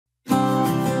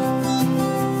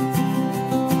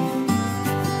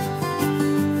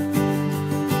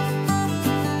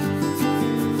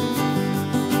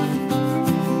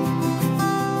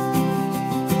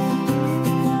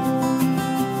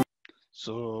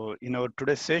So in our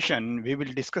today's session, we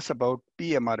will discuss about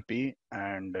pMRP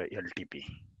and LTP.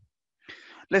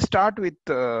 Let's start with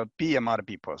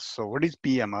pMRP first. So what is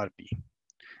pMRP?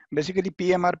 Basically,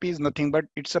 pMRP is nothing but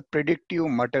it's a predictive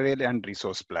material and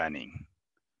resource planning.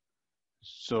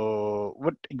 So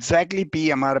what exactly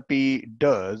pMRP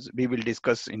does, we will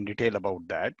discuss in detail about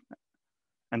that.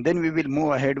 And then we will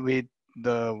move ahead with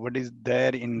what is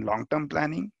there in long-term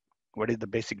planning, what is the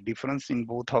basic difference in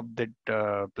both of the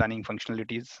planning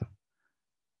functionalities.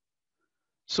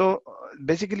 So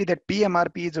basically that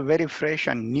pMRP is a very fresh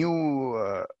and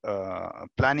new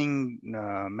planning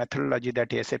methodology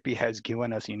that SAP has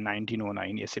given us in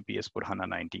 1909, SAP S/4HANA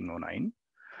 1909.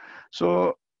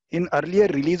 So in earlier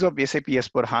release of SAP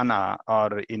S/4HANA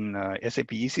or in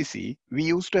SAP ECC, we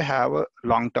used to have a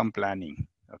long-term planning,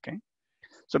 okay?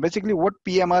 So basically what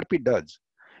pMRP does,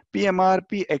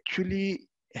 pMRP actually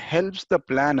helps the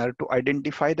planner to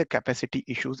identify the capacity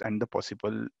issues and the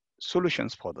possible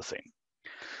solutions for the same.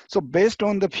 So based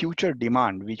on the future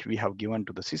demand which we have given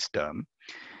to the system,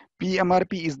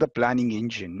 pMRP is the planning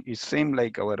engine. It's same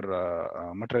like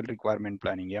our material requirement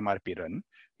planning MRP run.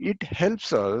 It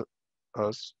helps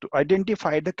us to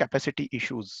identify the capacity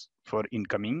issues for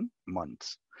incoming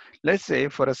months. Let's say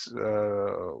for us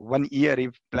 1 year,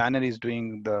 if planner is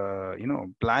doing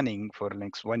the planning for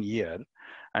next 1 year,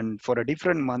 and for a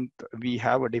different month we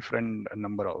have a different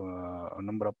number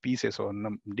of pieces or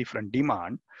different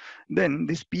demand, then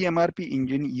this pMRP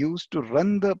engine used to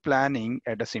run the planning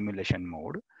at a simulation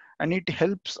mode, and it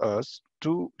helps us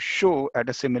to show at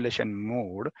a simulation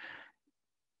mode,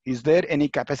 is there any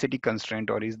capacity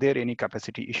constraint or is there any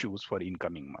capacity issues for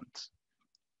incoming months.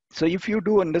 So if you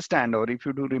do understand or if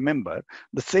you do remember,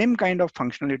 the same kind of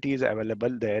functionality is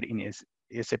available there in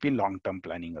SAP long-term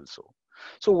planning also.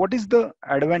 So what is the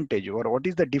advantage or what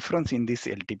is the difference in this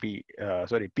pMRP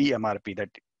that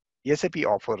SAP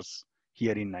offers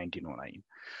here in 1909?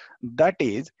 That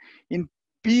is, in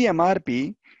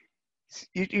pMRP,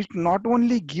 it not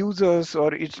only gives us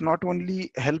or it's not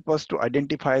only help us to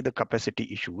identify the capacity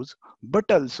issues,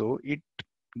 but also it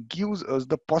gives us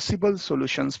the possible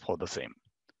solutions for the same.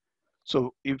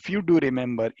 So if you do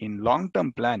remember, in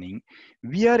long-term planning,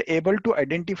 we are able to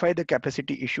identify the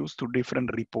capacity issues through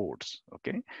different reports,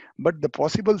 okay? But the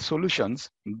possible solutions,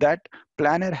 that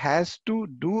planner has to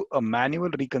do a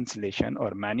manual reconciliation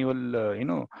or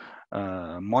manual,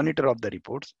 monitor of the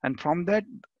reports. And from that,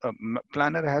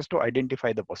 planner has to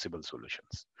identify the possible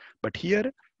solutions. But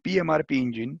here, pMRP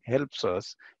engine helps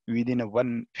us within a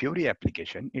one Fury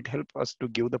application. It helps us to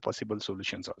give the possible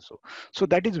solutions also. So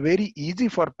that is very easy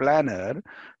for planner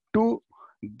to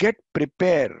get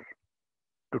prepared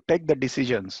to take the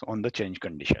decisions on the change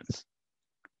conditions.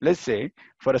 Let's say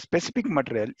for a specific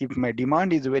material, if my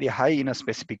demand is very high in a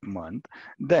specific month,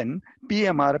 then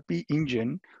pMRP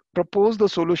engine propose the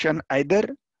solution. Either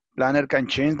planner can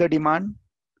change the demand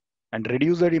and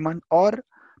reduce the demand, or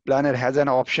planner has an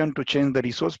option to change the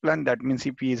resource plan. That means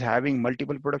if he is having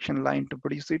multiple production line to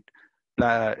produce it,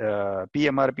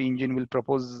 pMRP engine will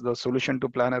propose the solution to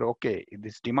planner. Okay, if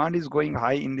this demand is going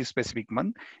high in this specific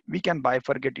month, we can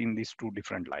bifurcate in these two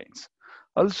different lines.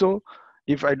 Also,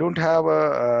 if I don't have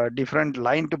a different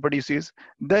line to produce this,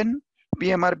 then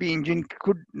pMRP engine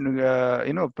could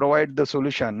provide the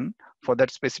solution for that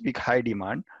specific high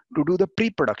demand to do the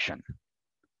pre-production.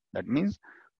 That means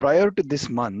prior to this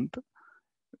month,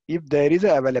 if there is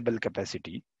a available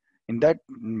capacity in that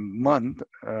month,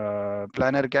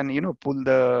 planner can pull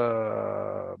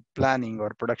the planning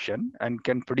or production and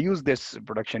can produce this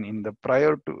production in the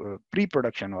prior to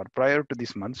pre-production or prior to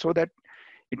this month, so that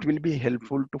it will be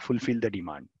helpful to fulfill the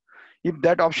demand. If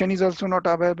that option is also not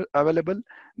available,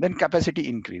 then capacity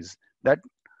increase. That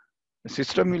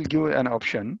system will give an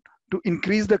option to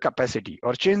increase the capacity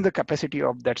or change the capacity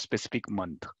of that specific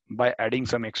month by adding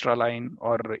some extra line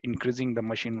or increasing the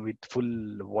machine with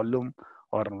full volume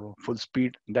or full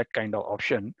speed. That kind of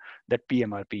option that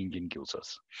pMRP engine gives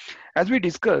us. As we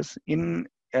discuss in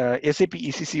SAP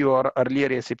ECC or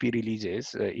earlier SAP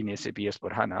releases in SAP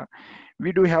S/4HANA,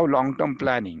 we do have long-term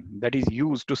planning that is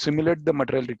used to simulate the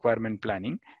material requirement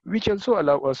planning, which also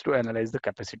allow us to analyze the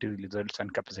capacity results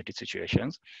and capacity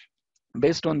situations.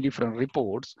 Based on different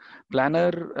reports,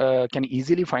 planner can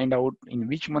easily find out in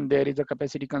which month there is a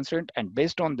capacity constraint, and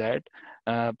based on that,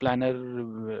 planner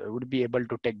would be able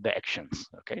to take the actions,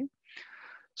 okay?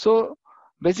 So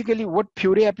basically what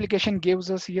Fury application gives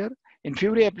us here, in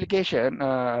Fury application,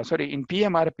 in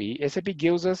pMRP, SAP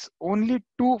gives us only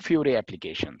two Fury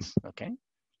applications, okay?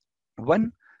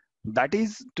 One, that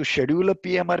is to schedule a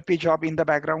pMRP job in the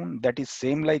background, that is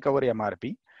same like our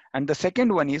MRP. And the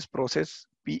second one is process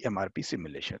pMRP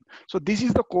simulation. So this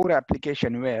is the core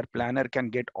application where planner can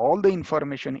get all the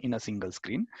information in a single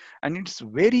screen, and it's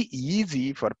very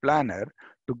easy for planner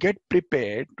to get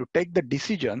prepared to take the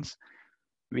decisions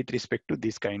with respect to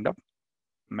this kind of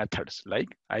methods. Like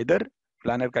either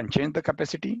planner can change the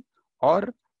capacity,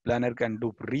 or planner can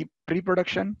do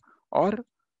pre-production, or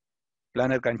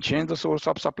planner can change the source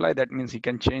of supply. That means he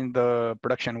can change the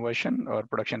production version or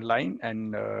production line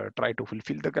and try to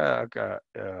fulfill the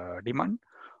demand,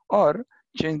 or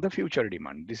change the future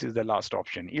demand. This is the last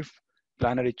option. If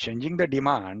planner is changing the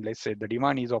demand, let's say the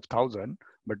demand is of 1,000,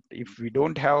 but if we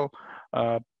don't have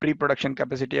pre-production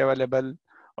capacity available,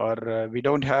 or we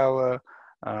don't have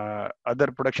other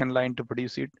production line to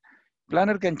produce it,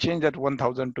 planner can change that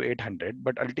 1,000 to 800,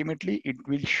 but ultimately it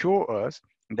will show us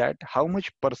that how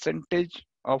much percentage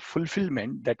of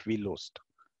fulfillment that we lost.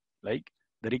 Like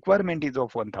the requirement is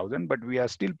of 1,000, but we are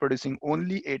still producing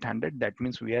only 800. That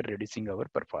means we are reducing our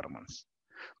performance.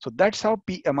 So that's how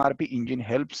pMRP engine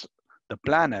helps the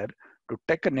planner to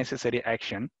take a necessary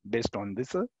action based on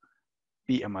this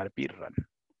pMRP run.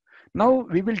 Now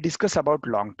we will discuss about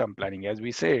long-term planning. As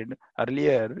we said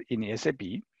earlier in SAP,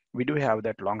 we do have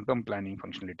that long-term planning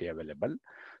functionality available.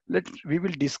 We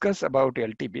will discuss about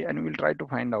LTP, and we will try to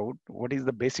find out what is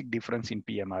the basic difference in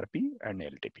pMRP and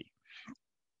LTP.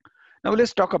 Now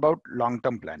let's talk about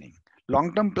long-term planning.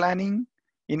 Long-term planning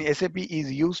in SAP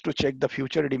is used to check the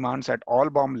future demands at all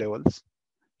BOM levels.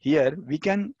 Here we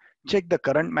can check the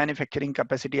current manufacturing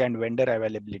capacity and vendor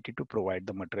availability to provide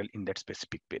the material in that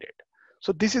specific period.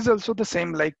 So this is also the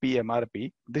same like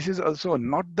pMRP. This is also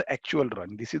not the actual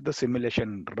run. This is the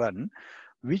simulation run,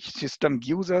 which system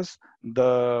gives us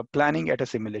the planning at a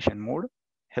simulation mode,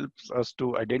 helps us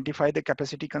to identify the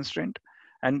capacity constraint,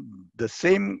 and the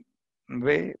same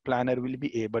way planner will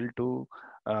be able to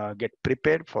get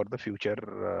prepared for the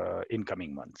future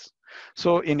incoming months.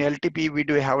 So in LTP, we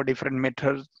do have different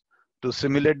methods to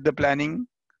simulate the planning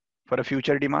for a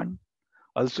future demand,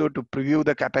 also to preview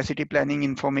the capacity planning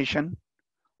information,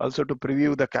 also to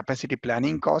preview the capacity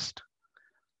planning cost,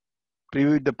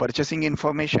 preview the purchasing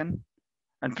information,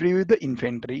 and preview the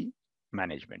inventory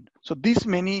management. So this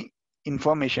many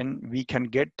information we can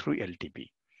get through LTP.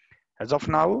 As of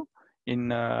now, in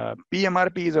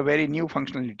pMRP is a very new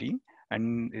functionality,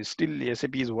 and still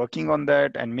SAP is working on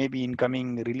that, and maybe in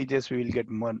coming releases we will get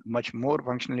much more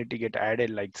functionality get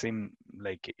added like same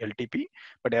like LTP.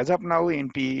 But as of now in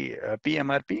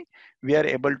pMRP, we are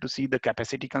able to see the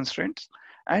capacity constraints,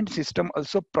 and system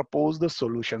also propose the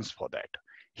solutions for that.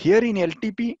 Here in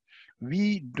LTP,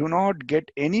 we do not get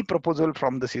any proposal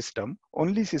from the system.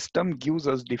 Only system gives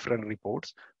us different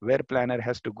reports where planner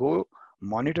has to go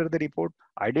monitor the report,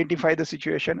 identify the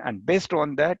situation, and based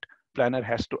on that, planner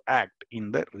has to act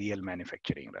in the real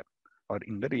manufacturing run or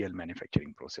in the real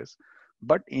manufacturing process.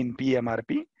 But in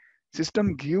pMRP,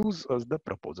 system gives us the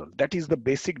proposal. That is the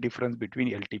basic difference between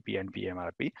LTP and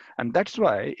pMRP. And that's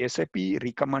why SAP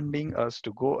recommending us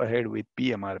to go ahead with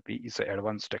pMRP is an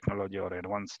advanced technology or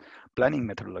advanced planning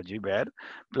methodology where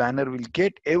planner will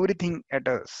get everything at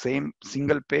a same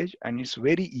single page, and it's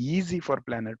very easy for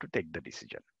planner to take the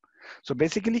decision. So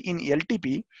basically in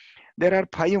LTP, there are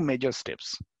 5 major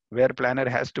steps where planner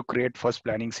has to create first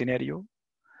planning scenario.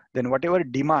 Then whatever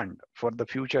demand for the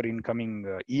future incoming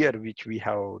year, which we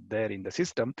have there in the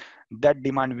system, that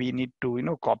demand we need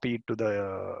to, copy it to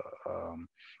the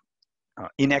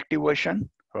inactive version,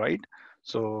 right?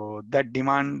 So that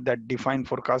demand, that defined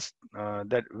forecast,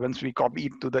 that once we copy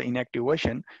it to the inactive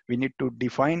version, we need to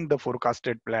define the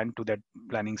forecasted plan to that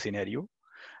planning scenario.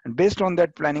 And based on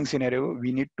that planning scenario,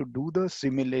 we need to do the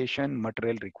simulation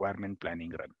material requirement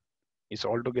planning run. It's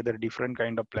altogether different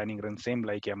kind of planning run, same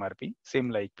like MRP, same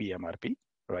like pMRP,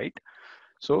 right?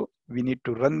 So we need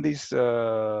to run this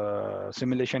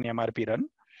simulation MRP run.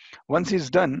 Once it's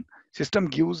done, system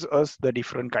gives us the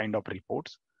different kind of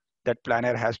reports that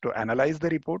planner has to analyze the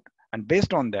report. And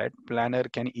based on that, planner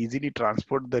can easily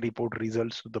transport the report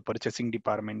results to the purchasing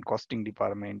department, costing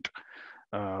department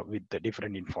with the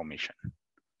different information.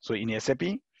 So in SAP,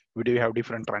 we do have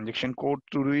different transaction code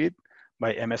to do it.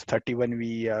 By MS31,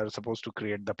 we are supposed to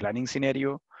create the planning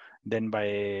scenario. Then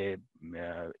by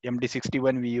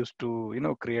MD61, we used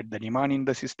to create the demand in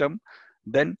the system.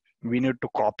 Then we need to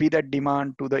copy that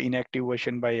demand to the inactive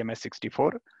version by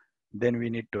MS64. Then we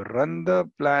need to run the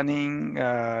planning,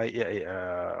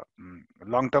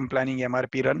 long-term planning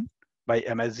MRP run by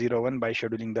MS01 by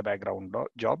scheduling the background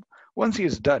job. Once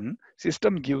it's done,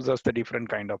 system gives us the different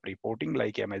kind of reporting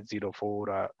like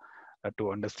MS04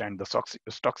 to understand the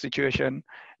stock situation,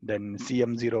 then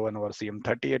CM01 or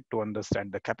CM38 to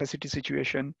understand the capacity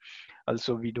situation.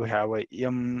 Also, we do have a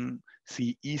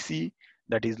MCEC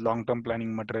that is long-term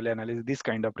planning, material analysis. This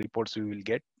kind of reports we will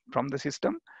get from the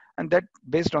system, and that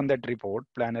based on that report,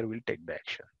 planner will take the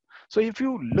action. So if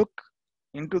you look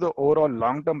into the overall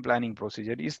long-term planning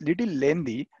procedure, is little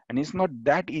lengthy and it's not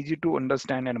that easy to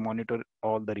understand and monitor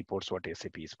all the reports what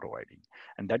SAP is providing.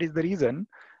 And that is the reason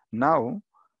now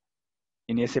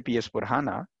in SAP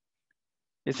S/4HANA,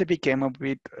 SAP came up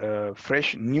with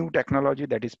fresh new technology,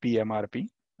 that is pMRP,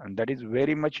 and that is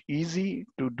very much easy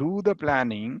to do the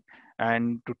planning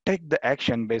and to take the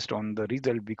action based on the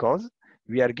result, because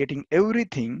we are getting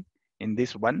everything in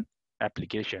this one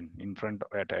application in front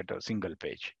at a single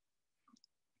page.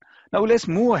 Now let's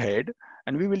move ahead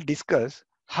and we will discuss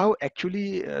how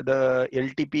actually the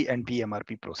LTP and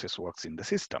pMRP process works in the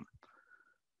system.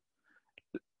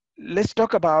 Let's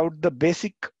talk about the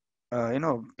basic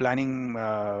planning,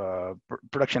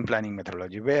 production planning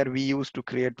methodology, where we used to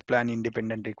create plan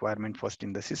independent requirement first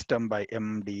in the system by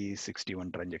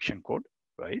MD61 transaction code,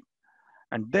 right?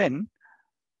 And then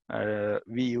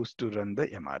we used to run the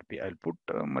MRP. I'll put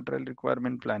material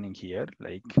requirement planning here,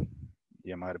 like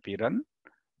MRP run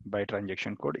by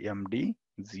transaction code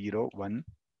MD01.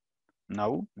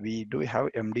 Now we do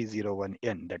have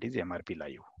MD01N, that is MRP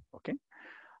live, okay?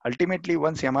 Ultimately,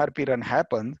 once MRP run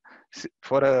happens,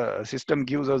 for a system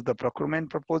gives us the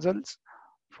procurement proposals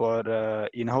for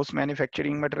in-house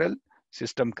manufacturing material,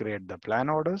 system create the plan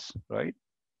orders, right?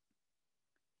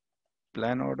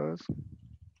 Plan orders.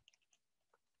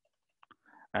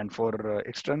 And for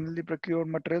externally procured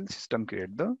material, system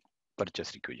create the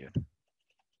purchase requisition.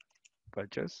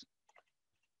 Purchase.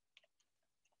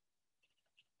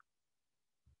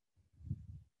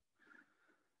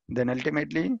 Then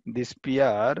ultimately, this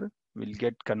PR will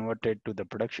get converted to the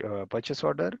production purchase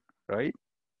order, right?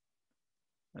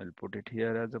 I'll put it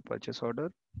here as a purchase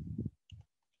order.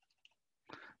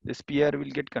 This PR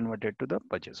will get converted to the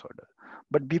purchase order.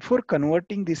 But before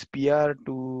converting this PR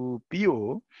to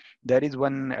PO, there is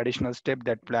one additional step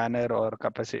that planner or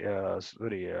capacity,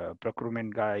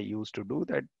 procurement guy used to do,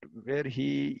 that where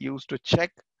he used to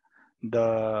check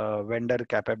the vendor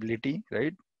capability,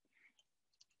 right?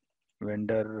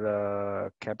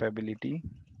 Vendor capability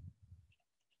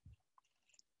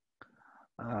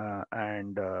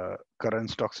and current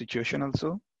stock situation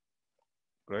also,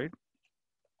 right?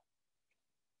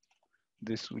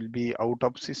 This will be out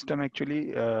of system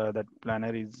actually that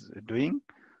planner is doing.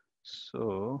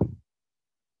 So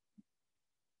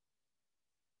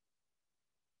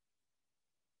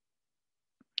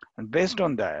and based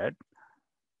on that,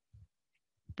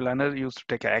 planner used to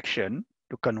take action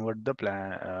to convert the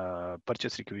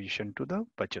purchase requisition to the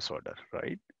purchase order,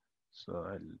 right? So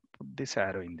I'll put this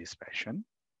arrow in this fashion,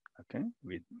 okay,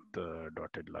 with the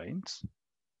dotted lines.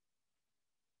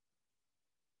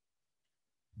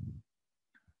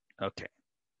 Okay.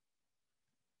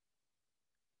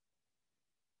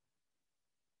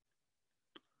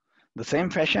 The same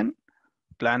fashion,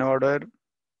 plan order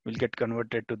will get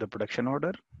converted to the production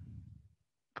order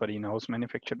for in-house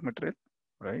manufactured material,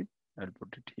 right? I'll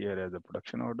put it here as a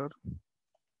production order.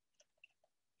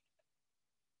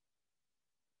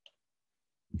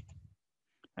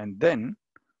 And then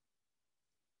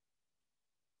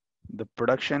the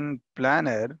production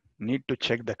planner need to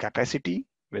check the capacity,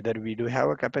 whether we do have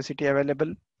a capacity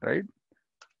available, right?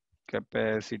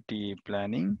 Capacity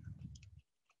planning.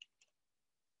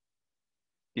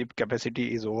 If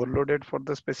capacity is overloaded for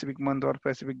the specific month or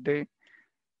specific day,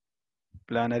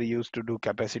 planner used to do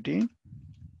capacity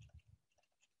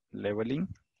leveling,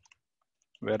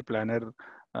 where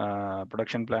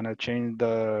production planner change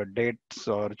the dates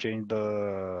or change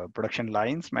the production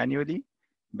lines manually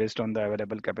based on the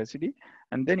available capacity,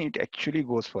 and then it actually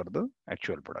goes for the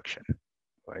actual production,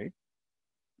 right?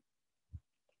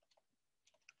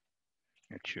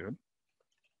 Actual.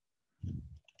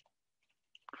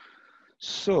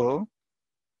 So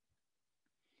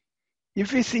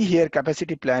if we see here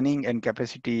capacity planning and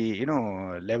capacity,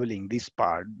 leveling, this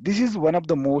part, this is one of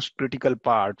the most critical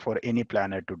part for any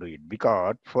planner to do it,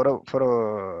 because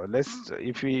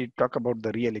if we talk about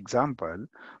the real example,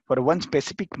 for one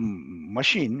specific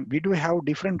machine, we do have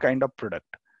different kind of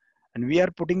product, and we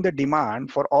are putting the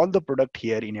demand for all the product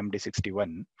here in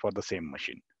MD61 for the same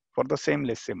machine, for the same,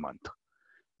 let's say, month.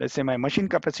 Let's say my machine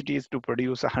capacity is to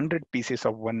produce 100 pieces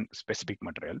of one specific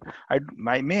material.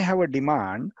 I may have a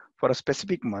demand for a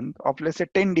specific month of, let's say,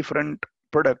 10 different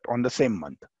product on the same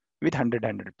month with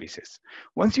 100 pieces.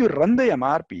 Once you run the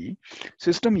MRP,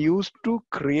 system used to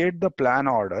create the plan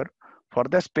order for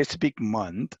the specific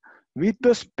month with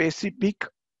the specific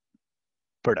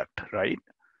product, right?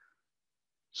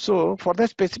 So for that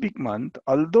specific month,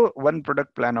 although one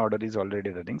product plan order is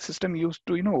already running, system used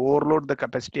to overload the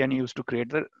capacity and used to create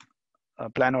the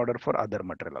plan order for other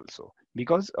material also,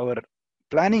 because our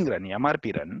planning run,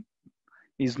 MRP run,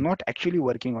 is not actually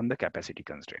working on the capacity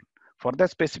constraint. For that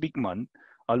specific month,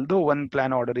 although one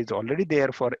plan order is already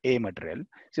there for A material,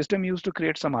 system used to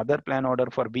create some other plan order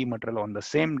for B material on the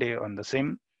same day on the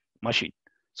same machine.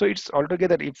 So it's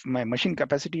altogether, if my machine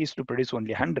capacity is to produce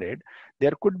only 100,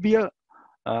 there could be a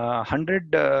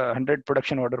 100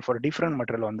 production order for different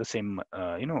material on the same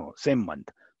same month.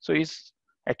 So it's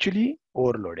actually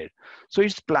overloaded. So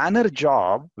it's planner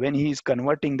job, when he is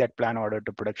converting that plan order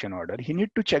to production order, he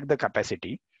need to check the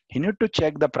capacity, he need to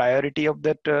check the priority of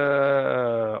that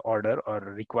order or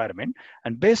requirement,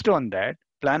 and based on that,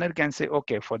 planner can say,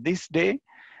 okay, for this day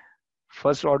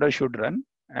first order should run,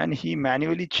 and he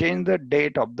manually change the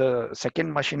date of the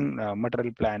second machine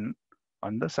material plan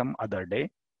on the some other day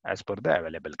as per the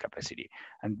available capacity.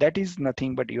 And that is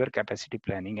nothing but your capacity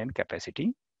planning and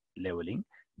capacity leveling.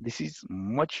 This is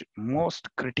most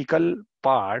critical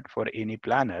part for any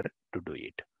planner to do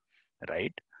it,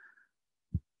 right?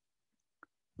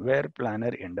 Where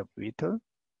planner end up with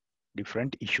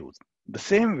different issues. The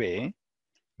same way,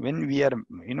 when we are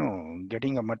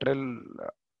getting a material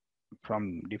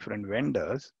from different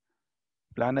vendors,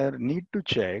 planner need to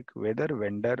check whether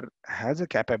vendor has a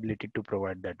capability to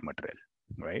provide that material,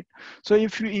 right? So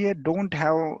if we don't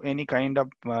have any kind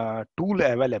of tool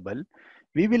available,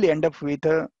 we will end up with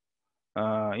a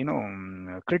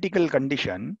critical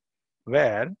condition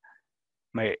where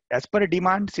my as per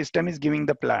demand system is giving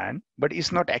the plan, but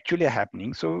it's not actually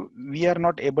happening. So we are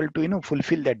not able to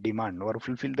fulfill that demand or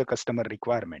fulfill the customer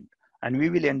requirement, and we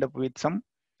will end up with some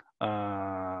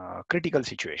critical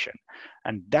situation.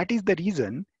 And that is the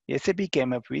reason SAP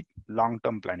came up with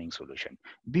long-term planning solution.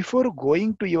 Before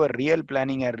going to your real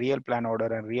planning and real plan order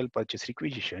and real purchase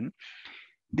requisition,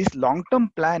 this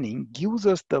long-term planning gives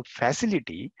us the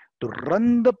facility to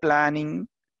run the planning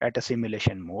at a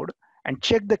simulation mode and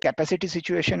check the capacity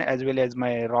situation as well as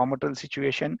my raw material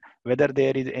situation, whether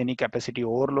there is any capacity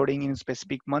overloading in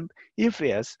specific month. If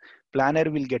yes,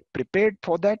 planner will get prepared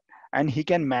for that, and he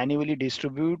can manually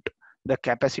distribute the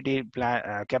capacity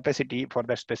for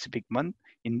that specific month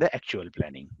in the actual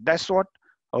planning. That's what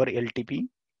our LTP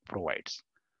provides.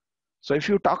 So if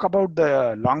you talk about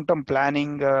the long-term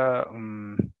planning uh,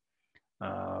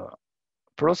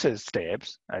 process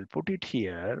steps, I'll put it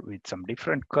here with some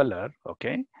different color.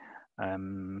 Okay,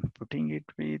 I'm putting it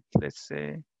with, let's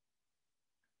say,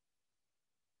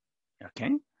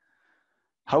 okay,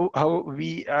 how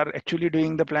we are actually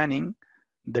doing the planning.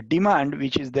 The demand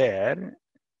which is there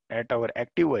at our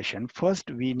active version,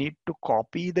 first we need to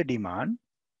copy the demand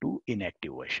to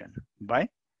inactive version by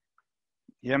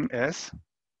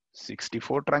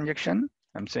MS64 transaction.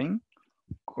 I'm saying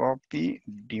copy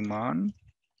demand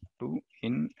to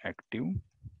inactive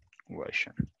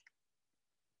version.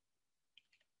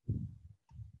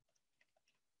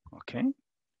 Okay,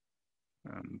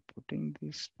 I'm putting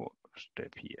this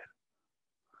step here.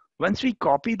 Once we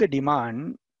copy the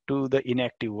demand to the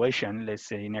inactive version, let's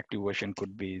say inactive version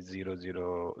could be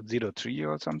 0003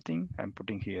 or something. I'm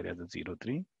putting here as a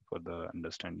 03 for the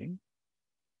understanding.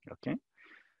 Okay.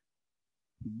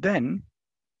 Then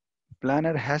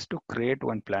planner has to create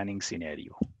one planning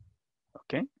scenario.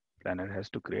 Okay. Planner has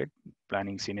to create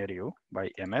planning scenario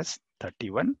by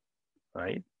MS31,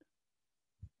 right?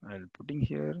 I'll putting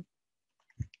here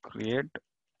create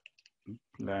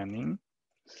planning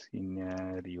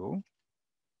scenario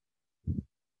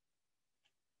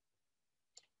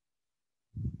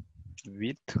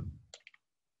with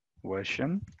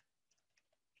version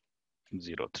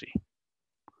 03.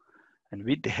 And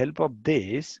with the help of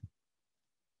this,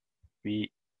 we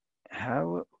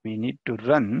need to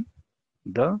run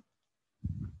the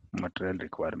material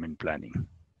requirement planning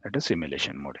at a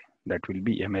simulation mode. That will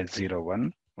be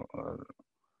MS01 or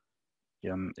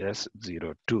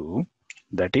MS02.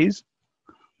 That is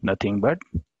nothing but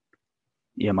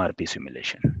MRP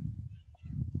simulation.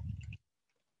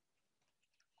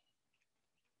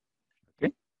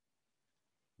 Okay.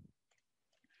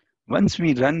 Once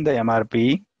we run the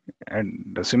MRP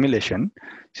and the simulation,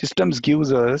 systems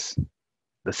gives us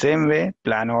the same way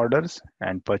plan orders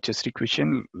and purchase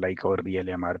requisition like our real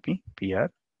MRP PR.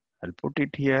 I'll put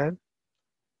it here,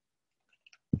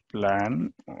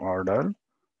 plan order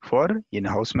for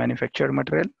in-house manufactured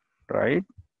material, right?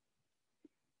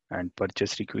 And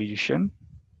purchase requisition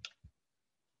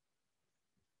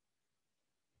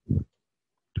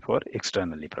for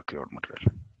externally procured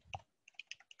material.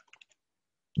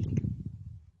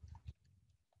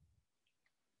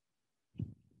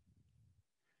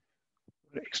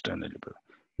 externally.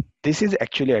 This is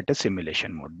actually at a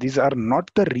simulation mode. These are not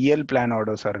the real plan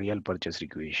orders or real purchase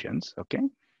requisitions. Okay,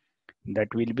 that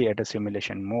will be at a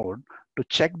simulation mode to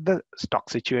check the stock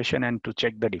situation and to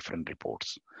check the different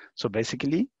reports. So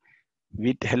basically,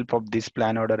 with help of this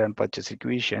plan order and purchase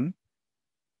requisition,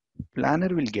 planner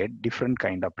will get different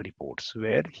kind of reports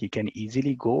where he can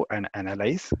easily go and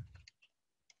analyze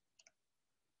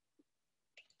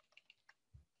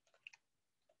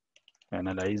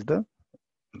the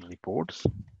reports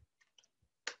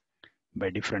by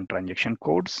different transaction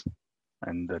codes,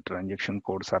 and the transaction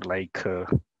codes are like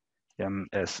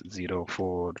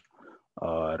MS04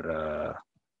 or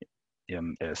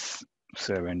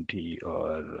MS70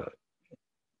 or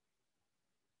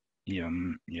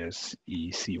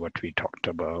MEC, what we talked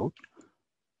about,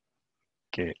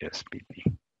 KSPP.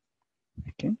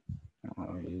 Okay,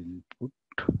 I'll put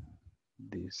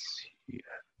this here.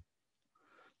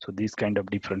 So these kind of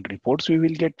different reports we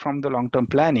will get from the long-term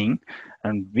planning,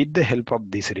 and with the help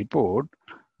of this report,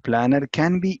 planner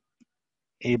can be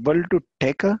able to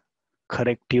take a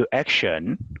corrective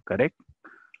action, corrective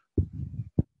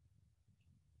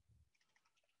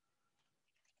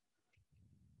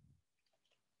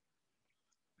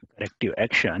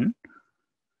action.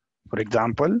 For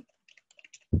example,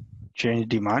 change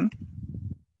demand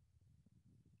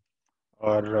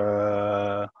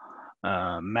or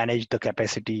manage the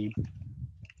capacity,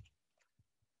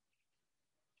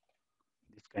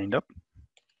 this kind of.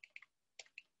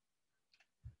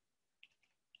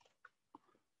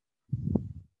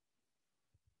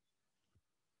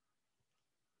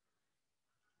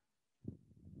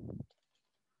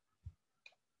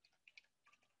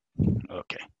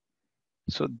 Okay,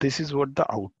 so this is what the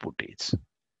output is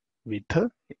with a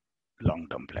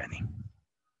long-term planning.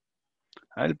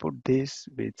 I'll put this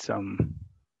with some,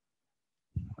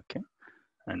 okay,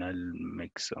 and I'll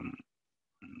make some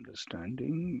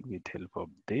understanding with help of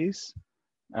this,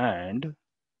 and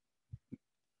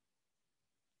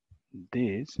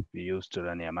this we used to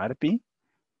run MRP,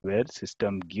 where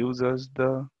system gives us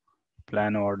the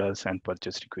plan orders and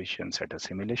purchase requisitions at a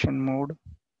simulation mode.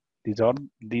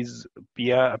 These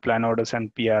PR plan orders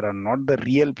and PR are not the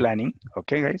real planning,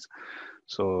 okay guys.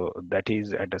 So that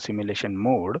is at a simulation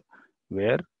mode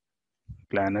where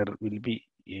planner will be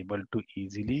able to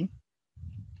easily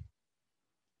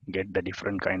get the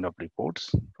different kind of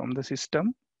reports from the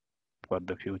system for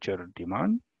the future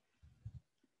demand,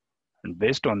 and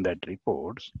based on that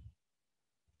reports,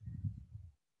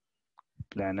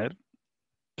 planner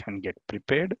can get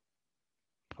prepared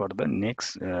for the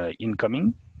next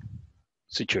incoming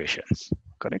situations,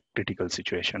 correct? Critical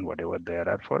situation, whatever there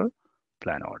are for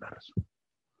plan orders.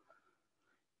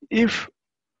 If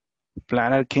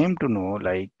planner came to know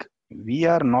like we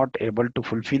are not able to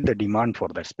fulfill the demand for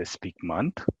that specific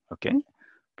month, okay,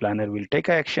 planner will take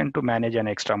action to manage an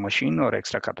extra machine or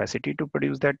extra capacity to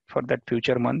produce that for that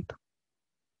future month.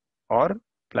 Or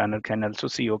planner can also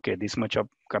see, okay, this much of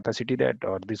capacity that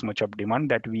or this much of demand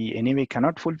that we anyway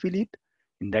cannot fulfill it.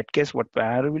 In that case, what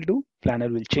planner will do? Planner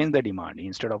will change the demand.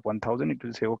 Instead of 1000, it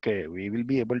will say, okay, we will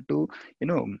be able to,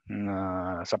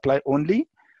 supply only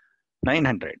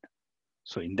 900.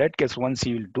 So in that case, once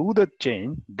you will do the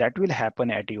change, that will happen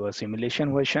at your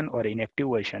simulation version or inactive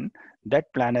version.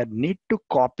 That planner need to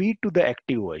copy to the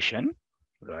active version,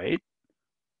 right?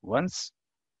 Once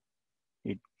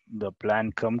the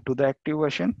plan come to the active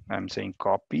version, I'm saying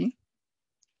copy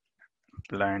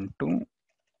plan to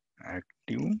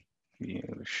active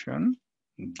version.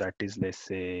 That is, let's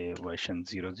say version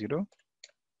 00,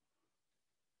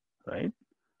 right?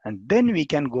 And then we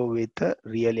can go with a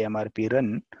real MRP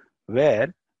run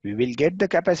where we will get the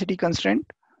capacity constraint,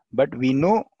 but we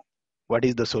know what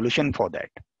is the solution for that,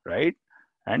 right?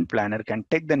 And planner can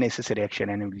take the necessary action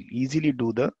and will easily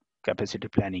do the capacity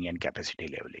planning and capacity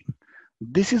leveling.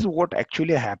 This is what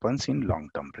actually happens in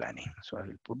long-term planning. So I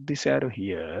will put this arrow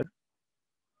here.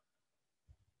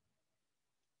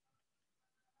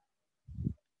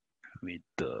 With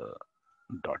the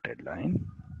dotted line.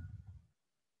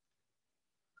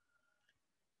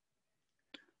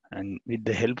 And with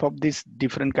the help of this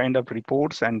different kind of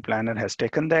reports and planner has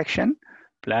taken the action,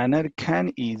 planner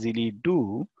can easily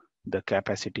do the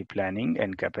capacity planning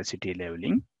and capacity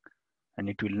leveling, and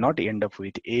it will not end up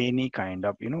with any kind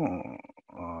of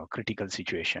critical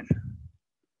situation.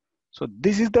 So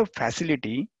this is the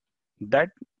facility that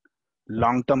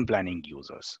long-term planning gives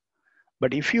us.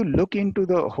 But if you look into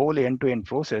the whole end-to-end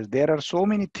process, there are so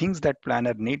many things that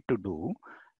planner need to do,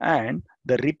 and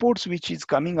the reports which is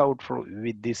coming out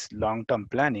with this long-term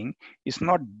planning is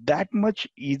not that much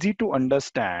easy to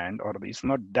understand, or it's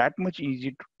not that much easy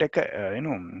to take a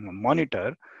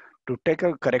monitor to take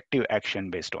a corrective action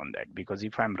based on that. Because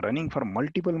if I'm running for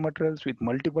multiple materials with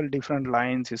multiple different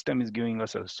lines, system is giving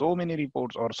us so many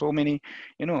reports or so many,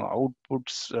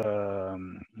 outputs,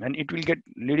 and it will get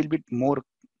little bit more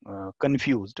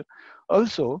confused.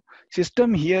 Also,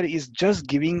 system here is just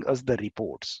giving us the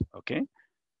reports, okay,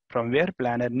 from where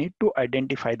planner need to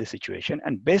identify the situation,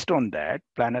 and based on that,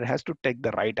 planner has to take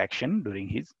the right action during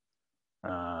his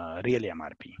real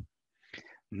MRP.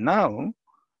 Now,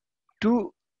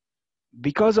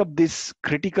 because of these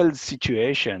critical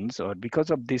situations, or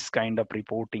because of this kind of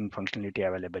reporting functionality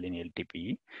available in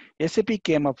LTP, SAP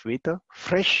came up with a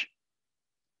fresh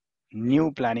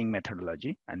new planning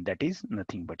methodology, and that is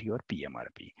nothing but your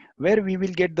pMRP, where we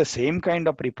will get the same kind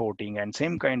of reporting and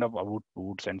same kind of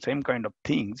outputs and same kind of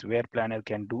things, where planner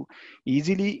can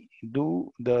easily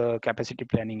do the capacity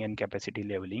planning and capacity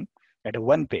leveling at a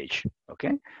one page,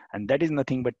 okay? And that is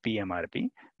nothing but pMRP,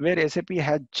 where SAP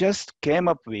has just came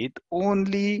up with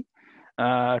only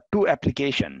two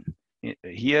application.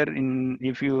 Here,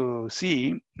 if you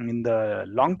see in the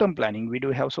long-term planning, we do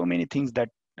have so many things that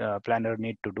planner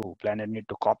need to do. Planner need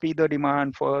to copy the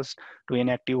demand first to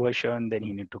inactive version, then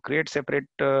he need to create separate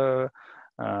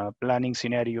planning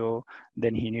scenario,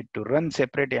 then he need to run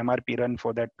separate MRP run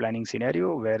for that planning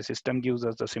scenario, where system gives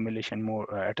us the simulation mode,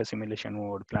 at a simulation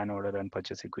mode, plan order and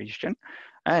purchase acquisition,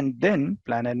 and then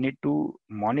planner need to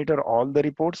monitor all the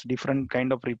reports, different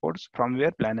kind of reports, from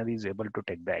where planner is able to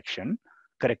take the action,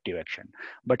 corrective action.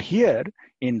 But here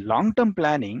in long-term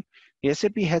planning,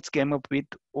 SAP has came up with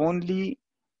only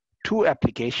two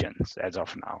applications as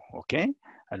of now, okay?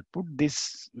 I'll put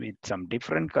this with some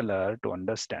different color to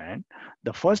understand.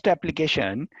 The first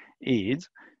application is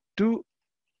to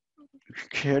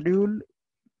schedule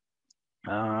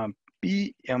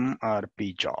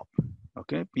pMRP job,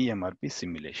 okay? pMRP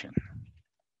simulation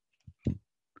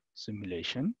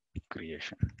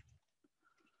creation.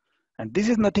 And this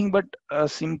is nothing but a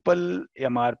simple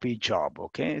MRP job,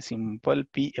 okay? Simple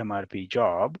pMRP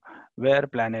job, where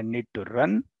planner need to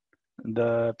run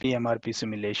the pMRP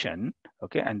simulation,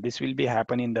 okay? And this will be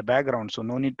happening in the background, so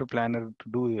no need to planner to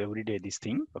do every day this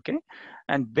thing, okay?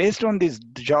 And based on this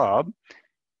job,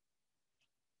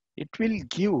 it will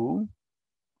give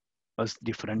us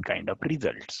different kind of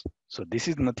results. So this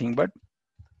is nothing but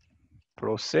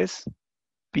process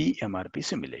pMRP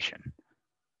simulation.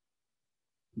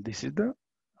 This is the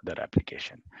other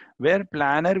application, where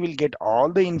planner will get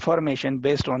all the information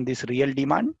based on this real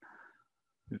demand,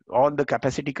 all the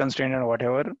capacity constraint and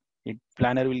whatever.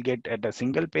 Planner will get at a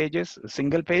single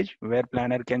page, where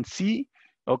planner can see,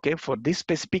 okay, for this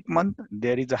specific month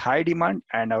there is a high demand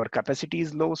and our capacity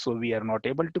is low, so we are not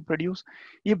able to produce.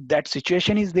 If that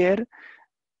situation is there,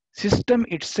 system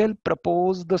itself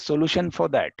propose the solution for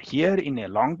that. Here in a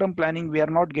long-term planning, we are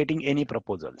not getting any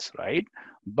proposals, right?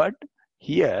 But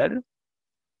here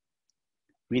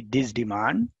with this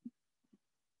demand,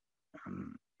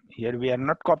 here we are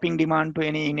not copying demand to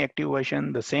any inactive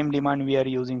version, the same demand we are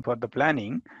using for the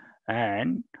planning,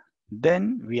 and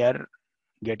then we are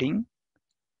getting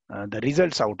the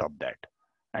results out of that.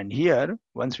 And here,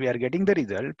 once we are getting the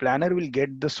result, planner will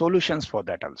get the solutions for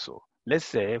that also. Let's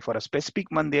say for a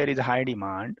specific month there is a high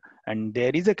demand and there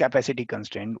is a capacity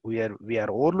constraint, we are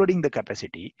overloading the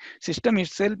capacity. System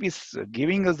itself is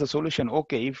giving us the solution.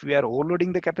 Okay, if we are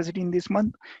overloading the capacity in this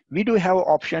month, we do have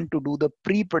option to do the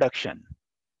pre-production.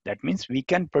 That means we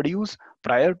can produce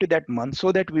prior to that month,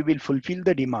 so that we will fulfill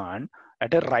the demand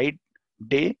at a right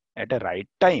day, at a right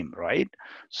time, right?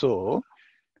 So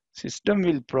system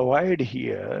will provide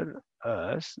here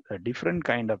us a different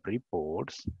kind of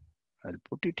reports. I'll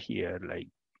put it here like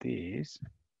this.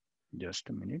 Just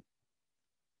a minute.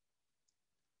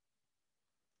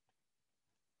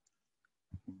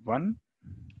 One.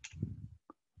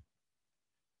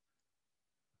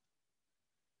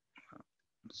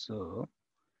 So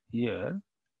here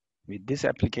with this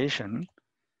application,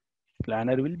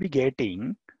 planner will be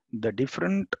getting the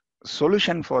different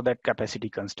solution for that capacity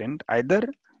constraint. Either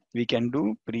we can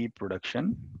do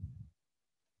pre-production,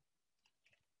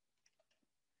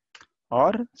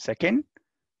 or second,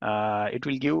 it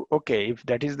will give, okay, if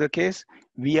that is the case,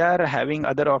 we are having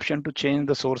other option to change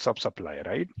the source of supply,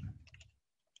 right?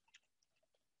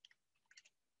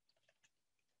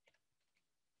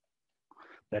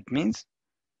 That means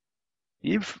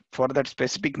if for that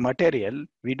specific material,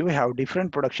 we do have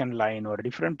different production line or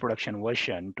different production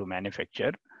version to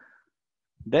manufacture,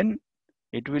 then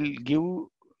it will give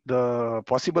the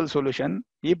possible solution.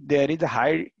 If there is a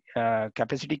high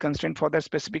capacity constraint for that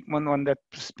specific one on that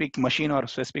specific machine or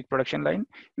specific production line,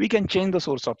 we can change the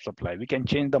source of supply, we can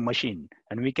change the machine,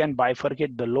 and we can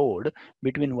bifurcate the load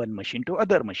between one machine to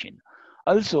other machine.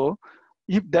 Also,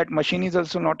 if that machine is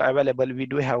also not available, we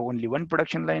do have only one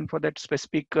production line for that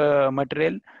specific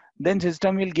material, then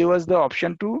system will give us the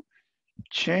option to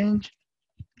change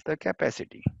the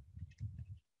capacity.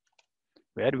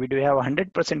 Where we do have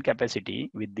 100% capacity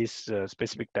with this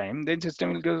specific time, then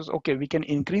system will give us, okay, we can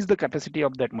increase the capacity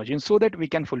of that machine so that we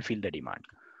can fulfill the demand.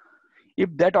 If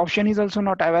that option is also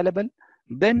not available,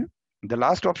 then the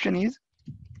last option is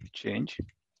change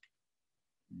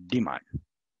demand.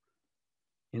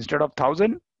 Instead of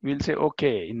 1000, we'll say,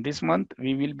 okay, in this month,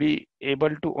 we will be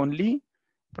able to only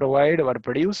provide or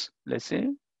produce, let's say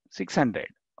 600,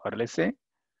 or let's say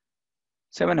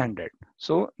 700.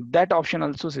 So that option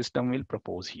also system will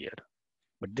propose here.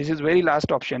 But this is very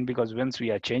last option, because once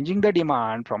we are changing the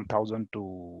demand from 1000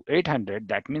 to 800,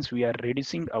 that means we are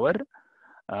reducing our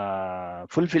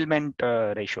fulfillment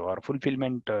ratio, or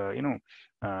fulfillment,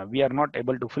 we are not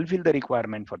able to fulfill the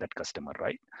requirement for that customer,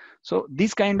 right? So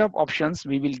these kind of options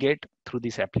we will get through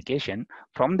this application.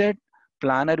 From that,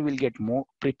 planner will get more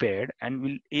prepared and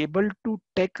will able to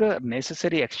take a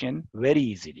necessary action very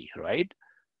easily, right?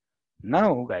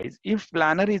 Now, guys, if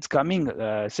planner is coming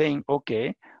saying,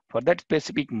 okay, for that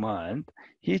specific month,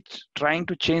 he's trying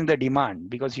to change the demand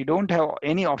because he don't have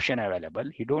any option available.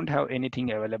 He don't have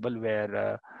anything available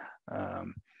where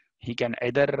he can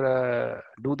either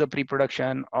do the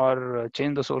pre-production or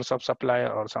change the source of supply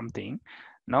or something.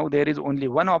 Now there is only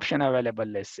one option available,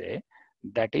 let's say,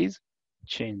 that is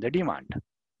change the demand.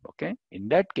 Okay. In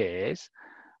that case,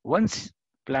 once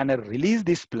planner release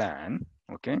this plan,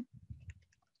 okay,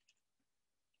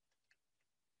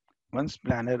 once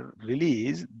planner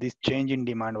release this change in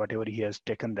demand, whatever he has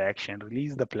taken the action,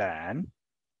 release the plan,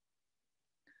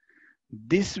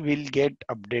 this will get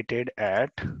updated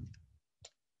at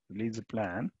release the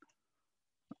plan,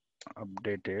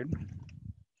 updated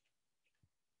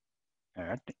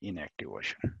at inactive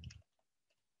version.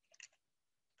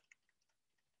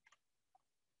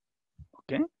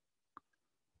 Okay.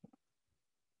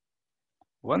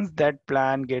 Once that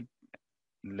plan get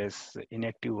less,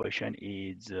 inactive version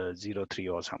is 03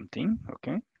 or something.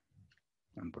 Okay.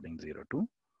 I'm putting 02.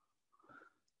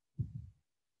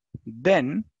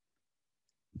 Then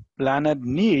planner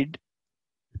need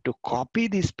to copy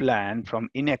this plan from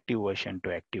inactive version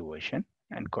to active version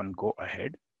and can go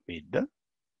ahead with the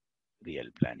real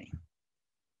planning.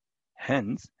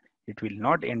 Hence, it will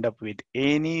not end up with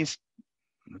any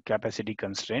capacity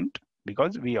constraint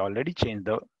because we already changed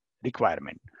the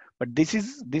requirement. But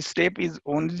this step is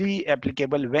only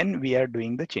applicable when we are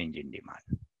doing the change in demand.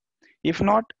 If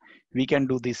not, we can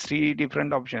do these three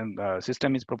different options.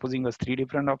 System is proposing us three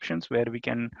different options where we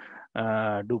can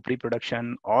do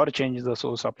pre-production or change the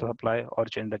source of supply or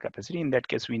change the capacity. In that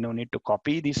case, we no need to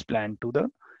copy this plan to the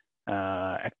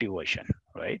active version,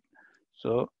 right?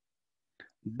 So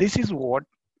this is what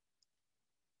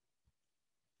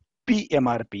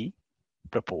pMRP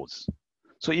propose.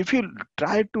 So if you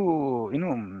try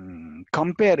to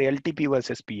compare LTP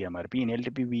versus pMRP, in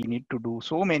LTP we need to do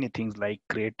so many things like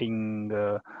creating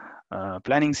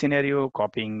planning scenario,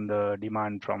 copying the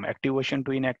demand from active version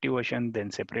to inactive version, then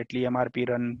separately MRP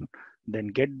run, then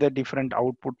get the different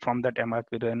output from that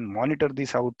MRP run, monitor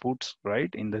these outputs, right,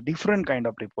 in the different kind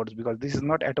of reports, because this is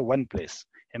not at a one place.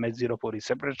 MS04 is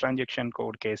separate transaction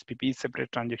code, KSPP is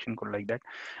separate transaction code, like that.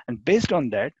 And based on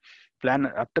that,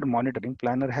 planner, after monitoring,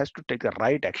 planner has to take a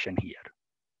right action here.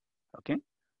 Okay.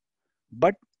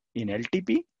 But in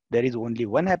LTP, there is only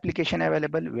one application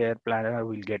available where planner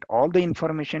will get all the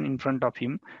information in front of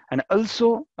him and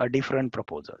also different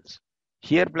proposals.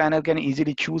 Here planner can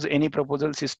easily choose any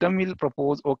proposal. System will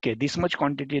propose, okay, this much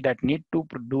quantity that need to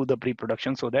do the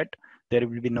pre-production so that there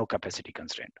will be no capacity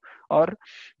constraint. Or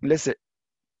let's say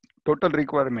total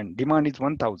requirement demand is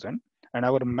 1000 and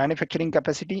our manufacturing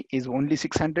capacity is only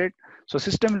 600. So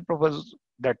system will propose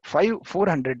that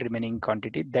 400 remaining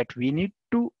quantity that we need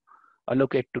to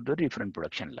allocate to the different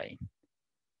production line.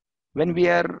 When we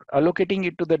are allocating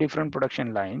it to the different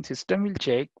production line, system will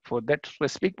check for that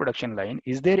specific production line,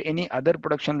 is there any other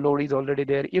production load is already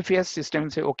there? If yes, system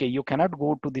will say, okay, you cannot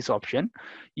go to this option.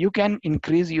 You can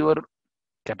increase your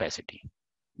capacity.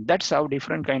 That's how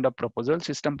different kind of proposal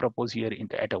system propose here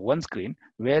at a one screen,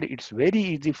 where it's very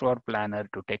easy for planner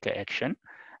to take action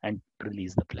and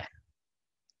release the plan.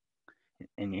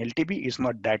 In LTP, it's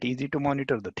not that easy to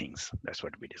monitor the things. That's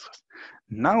what we discussed.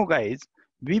 Now, guys,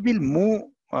 we will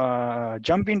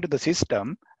jump into the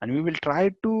system and we will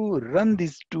try to run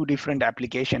these two different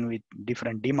applications with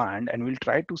different demand, and we'll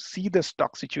try to see the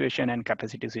stock situation and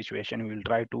capacity situation. We will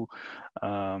try to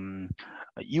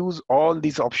use all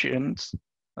these options,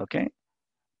 okay,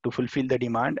 to fulfill the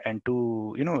demand and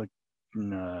to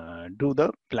do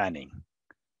the planning.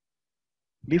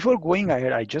 Before going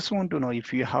ahead, I just want to know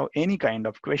if you have any kind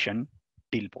of question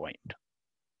till point.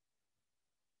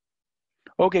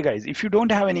 Okay, guys, if you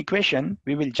don't have any question,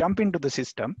 we will jump into the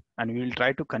system and we will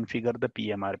try to configure the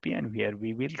pMRP, and where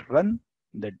we will run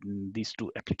these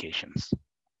two applications.